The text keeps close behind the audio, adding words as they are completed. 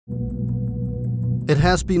It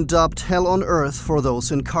has been dubbed hell on earth for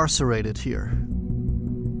those incarcerated here.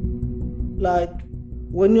 Like,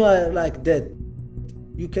 when you are like dead,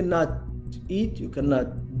 you cannot eat, you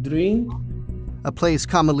cannot drink. A place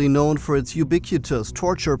commonly known for its ubiquitous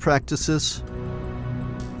torture practices.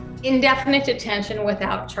 Indefinite detention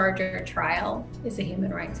without charge or trial is a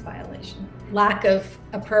human rights violation. Lack of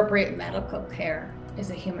appropriate medical care is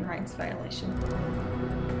a human rights violation.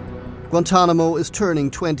 Guantanamo is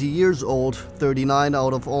turning 20 years old. 39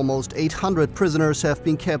 out of almost 800 prisoners have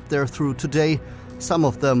been kept there through today, some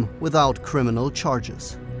of them without criminal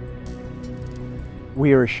charges.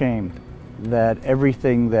 We are ashamed that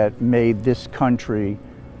everything that made this country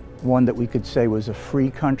one that we could say was a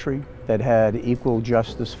free country, that had equal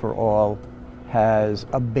justice for all, has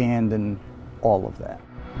abandoned all of that.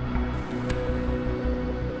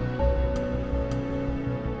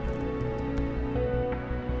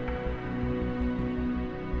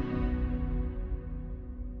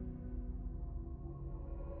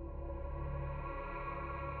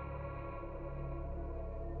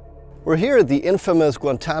 We're here at the infamous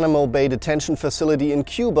Guantanamo Bay detention facility in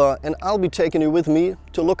Cuba, and I'll be taking you with me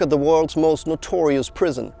to look at the world's most notorious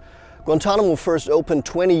prison. Guantanamo first opened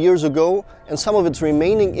 20 years ago, and some of its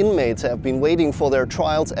remaining inmates have been waiting for their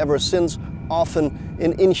trials ever since, often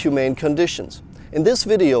in inhumane conditions. In this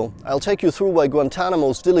video, I'll take you through why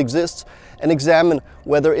Guantanamo still exists and examine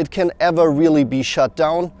whether it can ever really be shut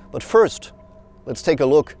down. But first, let's take a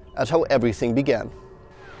look at how everything began.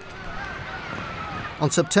 On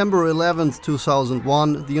September 11,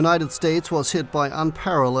 2001, the United States was hit by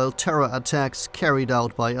unparalleled terror attacks carried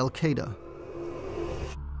out by al-Qaida.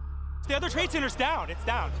 The other trade center's down. It's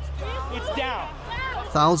down. It's down.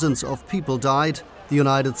 Thousands of people died. The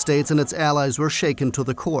United States and its allies were shaken to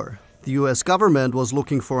the core. The US government was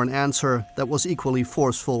looking for an answer that was equally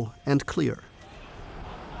forceful and clear.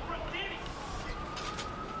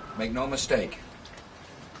 Make no mistake,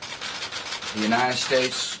 the United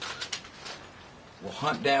States will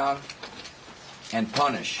hunt down and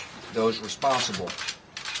punish those responsible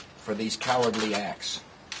for these cowardly acts.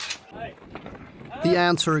 The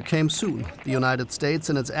answer came soon. The United States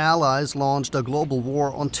and its allies launched a global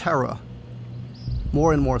war on terror.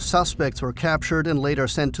 More and more suspects were captured and later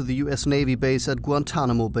sent to the US Navy base at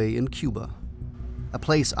Guantanamo Bay in Cuba. A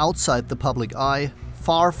place outside the public eye,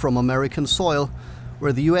 far from American soil,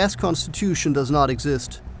 where the US Constitution does not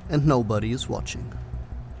exist and nobody is watching.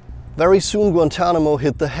 Very soon Guantanamo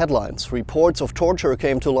hit the headlines. Reports of torture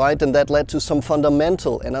came to light, and that led to some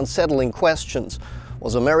fundamental and unsettling questions.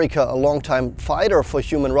 Was America a longtime fighter for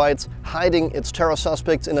human rights, hiding its terror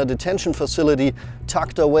suspects in a detention facility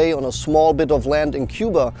tucked away on a small bit of land in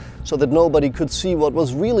Cuba so that nobody could see what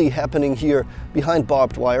was really happening here behind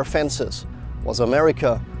barbed wire fences? Was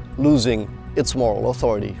America losing its moral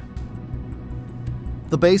authority?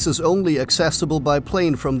 The base is only accessible by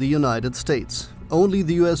plane from the United States. Only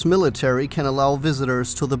the US military can allow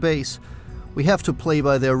visitors to the base. We have to play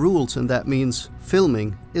by their rules, and that means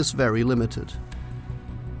filming is very limited.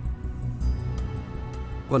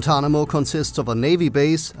 Guantanamo consists of a Navy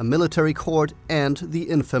base, a military court, and the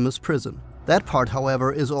infamous prison. That part,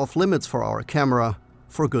 however, is off limits for our camera,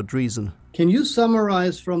 for good reason. Can you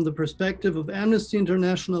summarize from the perspective of Amnesty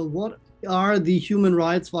International what are the human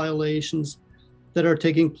rights violations that are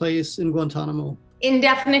taking place in Guantanamo?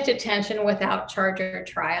 Indefinite detention without charge or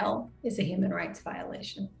trial is a human rights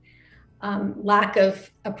violation. Lack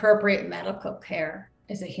of appropriate medical care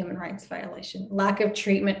is a human rights violation. Lack of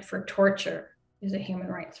treatment for torture is a human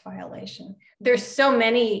rights violation. There's so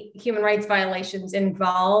many human rights violations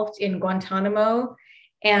involved in Guantanamo,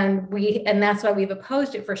 and that's why we've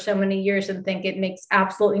opposed it for so many years and think it makes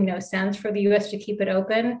absolutely no sense for the US to keep it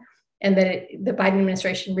open, and that the Biden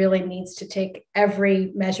administration really needs to take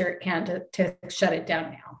every measure it can to shut it down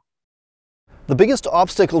now. The biggest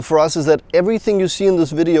obstacle for us is that everything you see in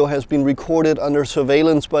this video has been recorded under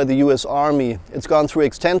surveillance by the US Army. It's gone through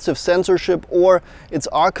extensive censorship, or it's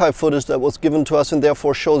archive footage that was given to us and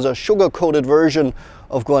therefore shows a sugar-coated version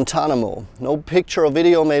of Guantanamo. No picture or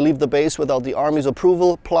video may leave the base without the Army's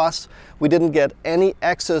approval. Plus, we didn't get any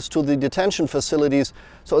access to the detention facilities,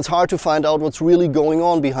 so it's hard to find out what's really going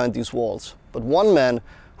on behind these walls. But one man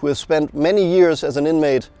who has spent many years as an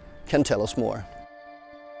inmate can tell us more.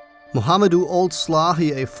 Mohamedou Ould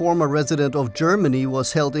Slahi, a former resident of Germany,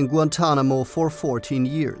 was held in Guantanamo for 14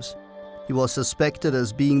 years. He was suspected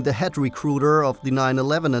as being the head recruiter of the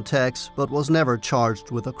 9/11 attacks, but was never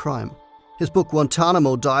charged with a crime. His book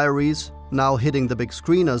Guantanamo Diaries, now hitting the big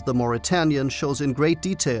screen as The Mauritanian, shows in great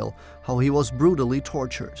detail how he was brutally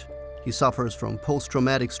tortured. He suffers from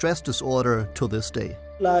post-traumatic stress disorder to this day.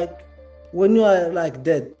 Like, when you are like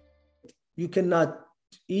dead, You cannot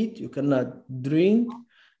eat, you cannot drink,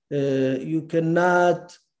 you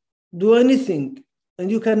cannot do anything, and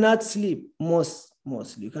you cannot sleep,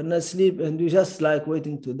 mostly. You cannot sleep, and you're just like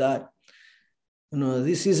waiting to die. You know,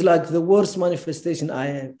 this is like the worst manifestation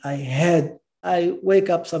I had. I wake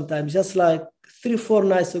up sometimes, just like 3-4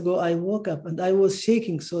 nights ago, I woke up and I was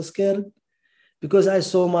shaking, so scared, because I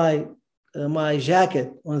saw my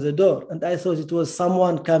jacket on the door, and I thought it was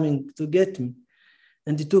someone coming to get me.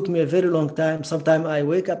 And it took me a very long time. Sometimes I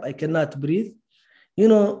wake up, I cannot breathe, you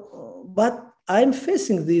know, but I'm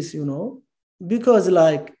facing this, you know, because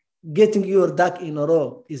like getting your duck in a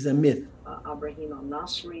row is a myth.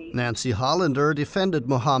 Nancy Hollander defended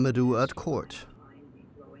Mohamedou at court.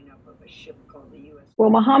 Well,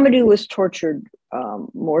 Mohamedou was tortured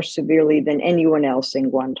more severely than anyone else in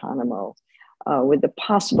Guantanamo, with the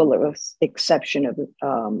possible exception of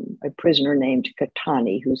a prisoner named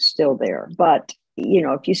Katani, who's still there. But, you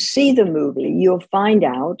know, if you see the movie, you'll find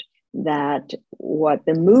out that what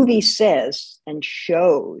the movie says and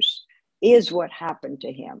shows is what happened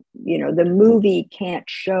to him. You know, the movie can't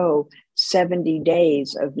show 70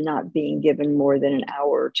 days of not being given more than an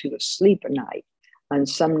hour or two of sleep a night, and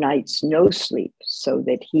some nights no sleep, so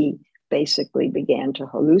that he basically began to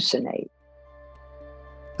hallucinate.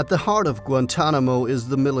 At the heart of Guantanamo is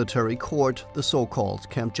the military court, the so-called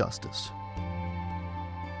Camp Justice.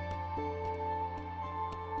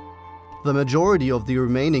 The majority of the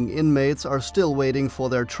remaining inmates are still waiting for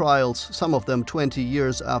their trials, some of them 20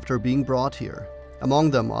 years after being brought here.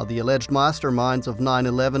 Among them are the alleged masterminds of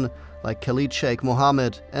 9/11, like Khalid Sheikh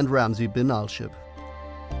Mohammed and Ramzi bin al-Shibh.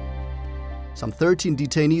 Some 13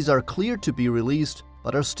 detainees are cleared to be released,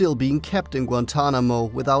 but are still being kept in Guantanamo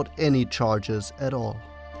without any charges at all.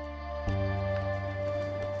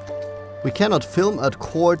 We cannot film at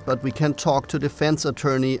court, but we can talk to defense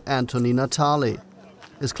attorney Anthony Natale.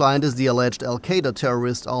 His client is the alleged al-Qaida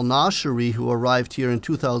terrorist al-Nashri, who arrived here in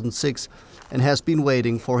 2006 and has been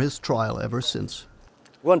waiting for his trial ever since.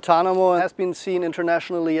 Guantanamo has been seen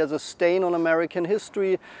internationally as a stain on American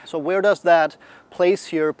history. So where does that place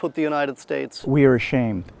here put the United States? We are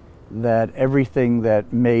ashamed that everything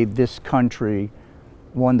that made this country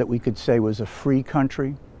one that we could say was a free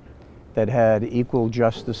country, that had equal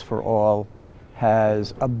justice for all,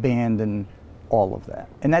 has abandoned all of that.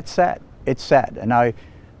 And that's sad. It's sad. And I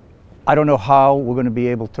don't know how we're going to be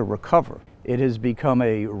able to recover. It has become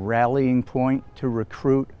a rallying point to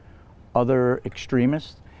recruit other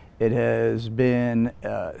extremists. It has been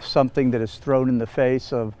something that is thrown in the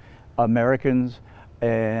face of Americans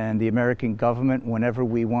and the American government whenever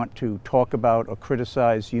we want to talk about or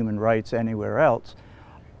criticize human rights anywhere else.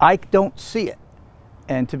 I don't see it.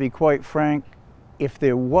 And to be quite frank, if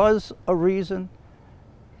there was a reason,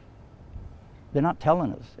 they're not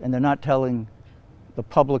telling us, and they're not telling the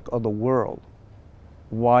public or the world.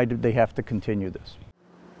 Why did they have to continue this?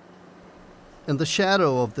 In the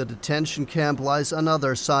shadow of the detention camp lies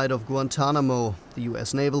another side of Guantanamo. The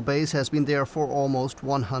U.S. naval base has been there for almost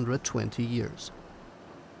 120 years.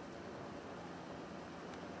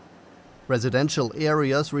 Residential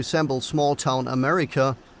areas resemble small-town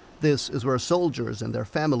America. This is where soldiers and their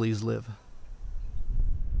families live.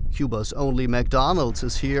 Cuba's only McDonald's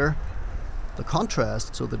is here. The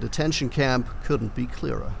contrast to the detention camp couldn't be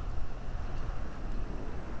clearer.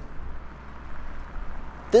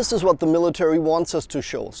 This is what the military wants us to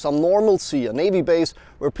show, some normalcy, a Navy base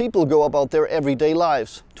where people go about their everyday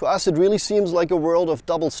lives. To us it really seems like a world of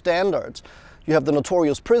double standards. You have the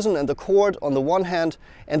notorious prison and the court on the one hand,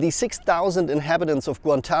 and the 6,000 inhabitants of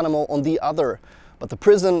Guantanamo on the other. But the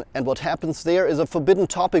prison and what happens there is a forbidden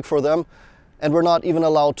topic for them, and we're not even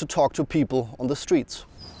allowed to talk to people on the streets.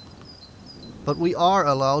 But we are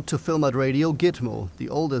allowed to film at Radio Gitmo, the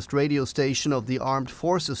oldest radio station of the Armed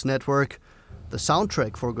Forces Network. The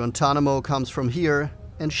soundtrack for Guantanamo comes from here,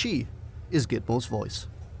 and she is Gitmo's voice.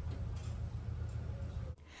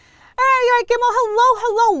 Hey, Gitmo,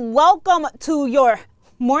 hello. Welcome to your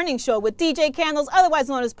morning show with DJ Candles, otherwise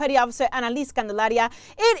known as Petty Officer Annalise Candelaria.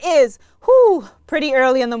 It is pretty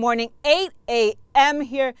early in the morning, 8 a.m.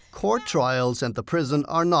 here. Court trials and the prison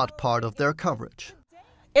are not part of their coverage.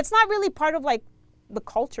 It's not really part of like the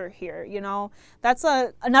culture here, you know. That's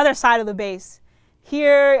another side of the base.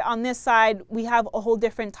 Here on this side, we have a whole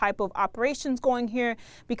different type of operations going here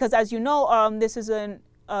because, as you know, this is an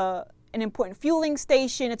important fueling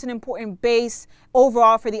station. It's an important base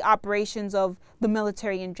overall for the operations of the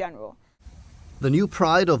military in general. The new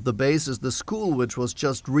pride of the base is the school, which was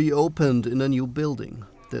just reopened in a new building.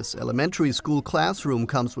 This elementary school classroom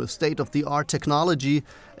comes with state-of-the-art technology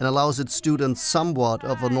and allows its students somewhat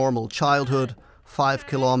of a normal childhood, 5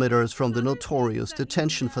 kilometers from the notorious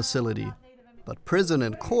detention facility. but prison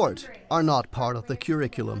and court are not part of the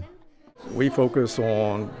curriculum. We focus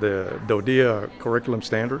on the DODEA curriculum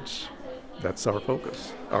standards. That's our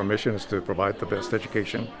focus. Our mission is to provide the best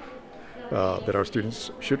education that our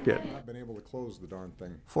students should get. I've been able to close the darn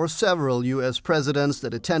thing. For several U.S. presidents, the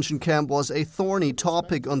detention camp was a thorny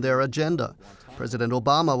topic on their agenda. President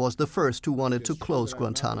Obama was the first who wanted to close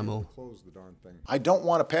Guantanamo. I don't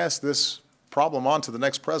want to pass this problem on to the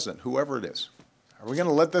next president, whoever it is. Are we going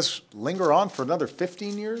to let this linger on for another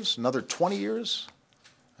 15 years, another 20 years,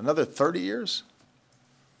 another 30 years?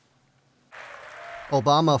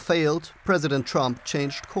 Obama failed. President Trump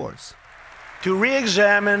changed course. To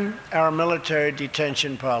re-examine our military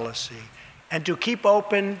detention policy and to keep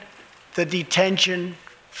open the detention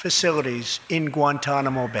facilities in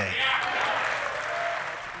Guantanamo Bay.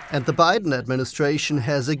 And the Biden administration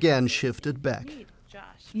has again shifted back.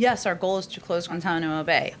 Yes, our goal is to close Guantanamo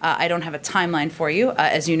Bay. I don't have a timeline for you.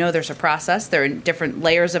 As you know, there's a process. There are different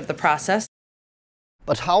layers of the process.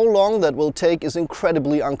 But how long that will take is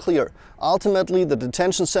incredibly unclear. Ultimately, the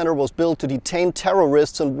detention center was built to detain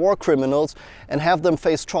terrorists and war criminals and have them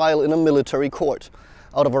face trial in a military court.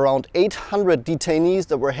 Out of around 800 detainees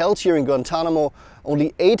that were held here in Guantanamo,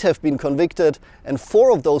 only 8 have been convicted, and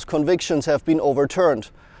 4 of those convictions have been overturned.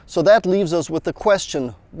 So that leaves us with the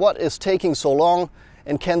question, what is taking so long,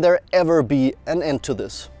 and can there ever be an end to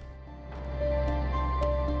this?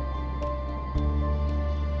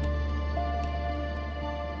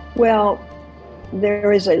 Well,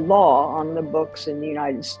 there is a law on the books in the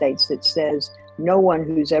United States that says no one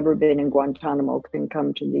who's ever been in Guantanamo can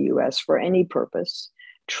come to the U.S. for any purpose,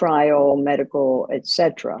 trial, medical,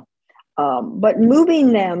 etc. But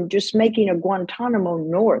moving them, just making a Guantanamo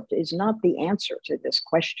North is not the answer to this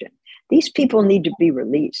question. These people need to be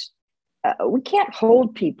released. We can't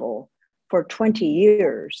hold people for 20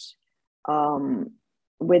 years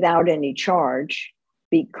without any charge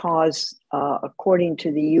because, according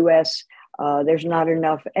to the U.S., there's not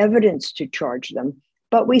enough evidence to charge them,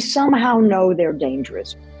 but we somehow know they're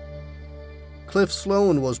dangerous. Cliff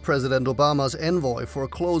Sloan was President Obama's envoy for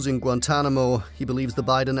closing Guantanamo. He believes the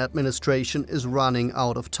Biden administration is running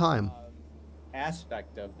out of time.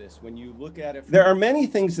 Aspect of this, when you look at it, there are many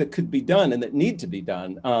things that could be done and that need to be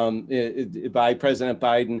done by President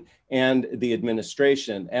Biden and the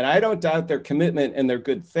administration. And I don't doubt their commitment and their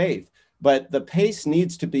good faith, but the pace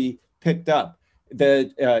needs to be picked up.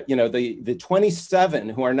 The 27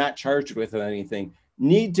 who are not charged with anything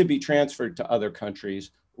need to be transferred to other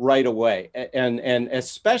countries right away, and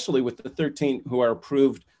especially with the 13 who are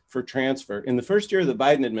approved for transfer. In the first year of the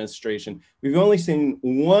Biden administration, we've only seen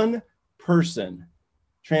one person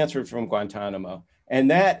transferred from Guantanamo, and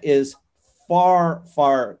that is far,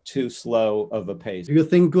 far too slow of a pace. Do you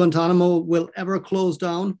think Guantanamo will ever close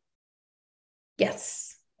down?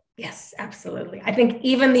 Yes, absolutely. I think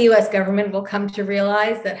even the US government will come to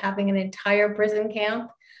realize that having an entire prison camp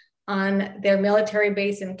on their military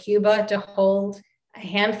base in Cuba to hold a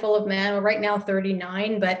handful of men, well, right now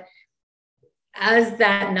 39, but as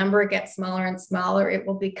that number gets smaller and smaller, it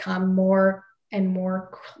will become more and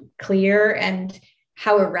more clear and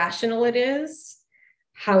how irrational it is,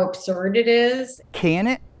 how absurd it is. Can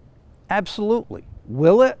it? Absolutely.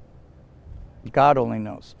 Will it? God only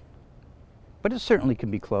knows. But it certainly can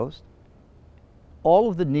be closed. All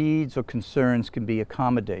of the needs or concerns can be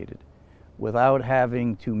accommodated without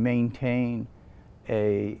having to maintain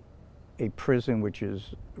a prison which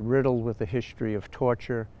is riddled with a history of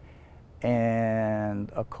torture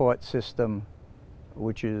and a court system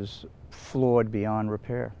which is flawed beyond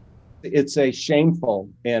repair. It's a shameful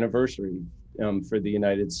anniversary for the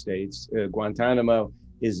United States. Guantanamo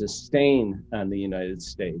is a stain on the United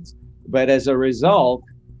States. But as a result,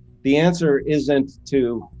 the answer isn't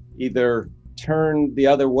to either turn the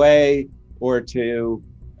other way or to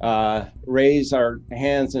raise our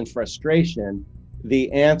hands in frustration.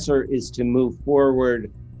 The answer is to move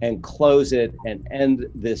forward and close it and end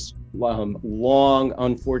this long,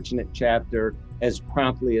 unfortunate chapter as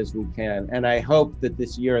promptly as we can. And I hope that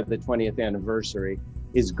this year, the 20th anniversary,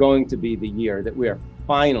 is going to be the year that we are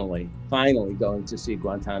finally going to see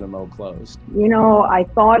Guantanamo closed. You know, I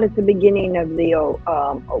thought at the beginning of the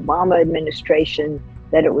Obama administration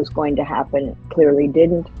that it was going to happen. It clearly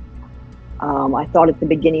didn't. I thought at the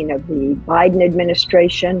beginning of the Biden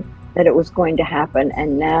administration that it was going to happen,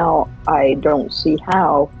 and now I don't see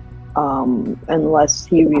how, unless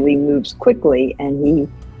he really moves quickly and he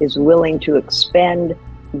is willing to expend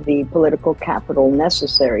the political capital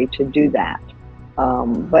necessary to do that.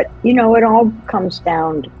 But, you know, it all comes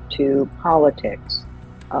down to politics.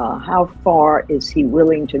 How far is he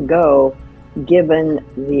willing to go, given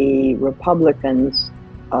the Republicans'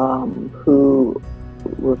 who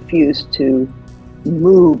refused to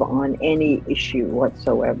move on any issue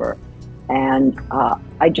whatsoever. And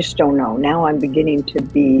I just don't know. Now I'm beginning to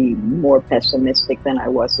be more pessimistic than I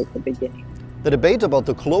was at the beginning. The debate about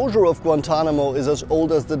the closure of Guantanamo is as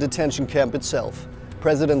old as the detention camp itself.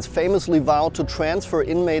 Presidents famously vowed to transfer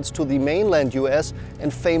inmates to the mainland US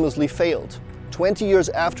and famously failed. 20 years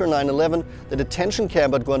after 9/11, the detention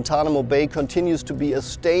camp at Guantanamo Bay continues to be a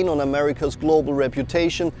stain on America's global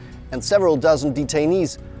reputation, and several dozen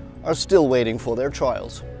detainees are still waiting for their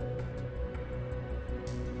trials.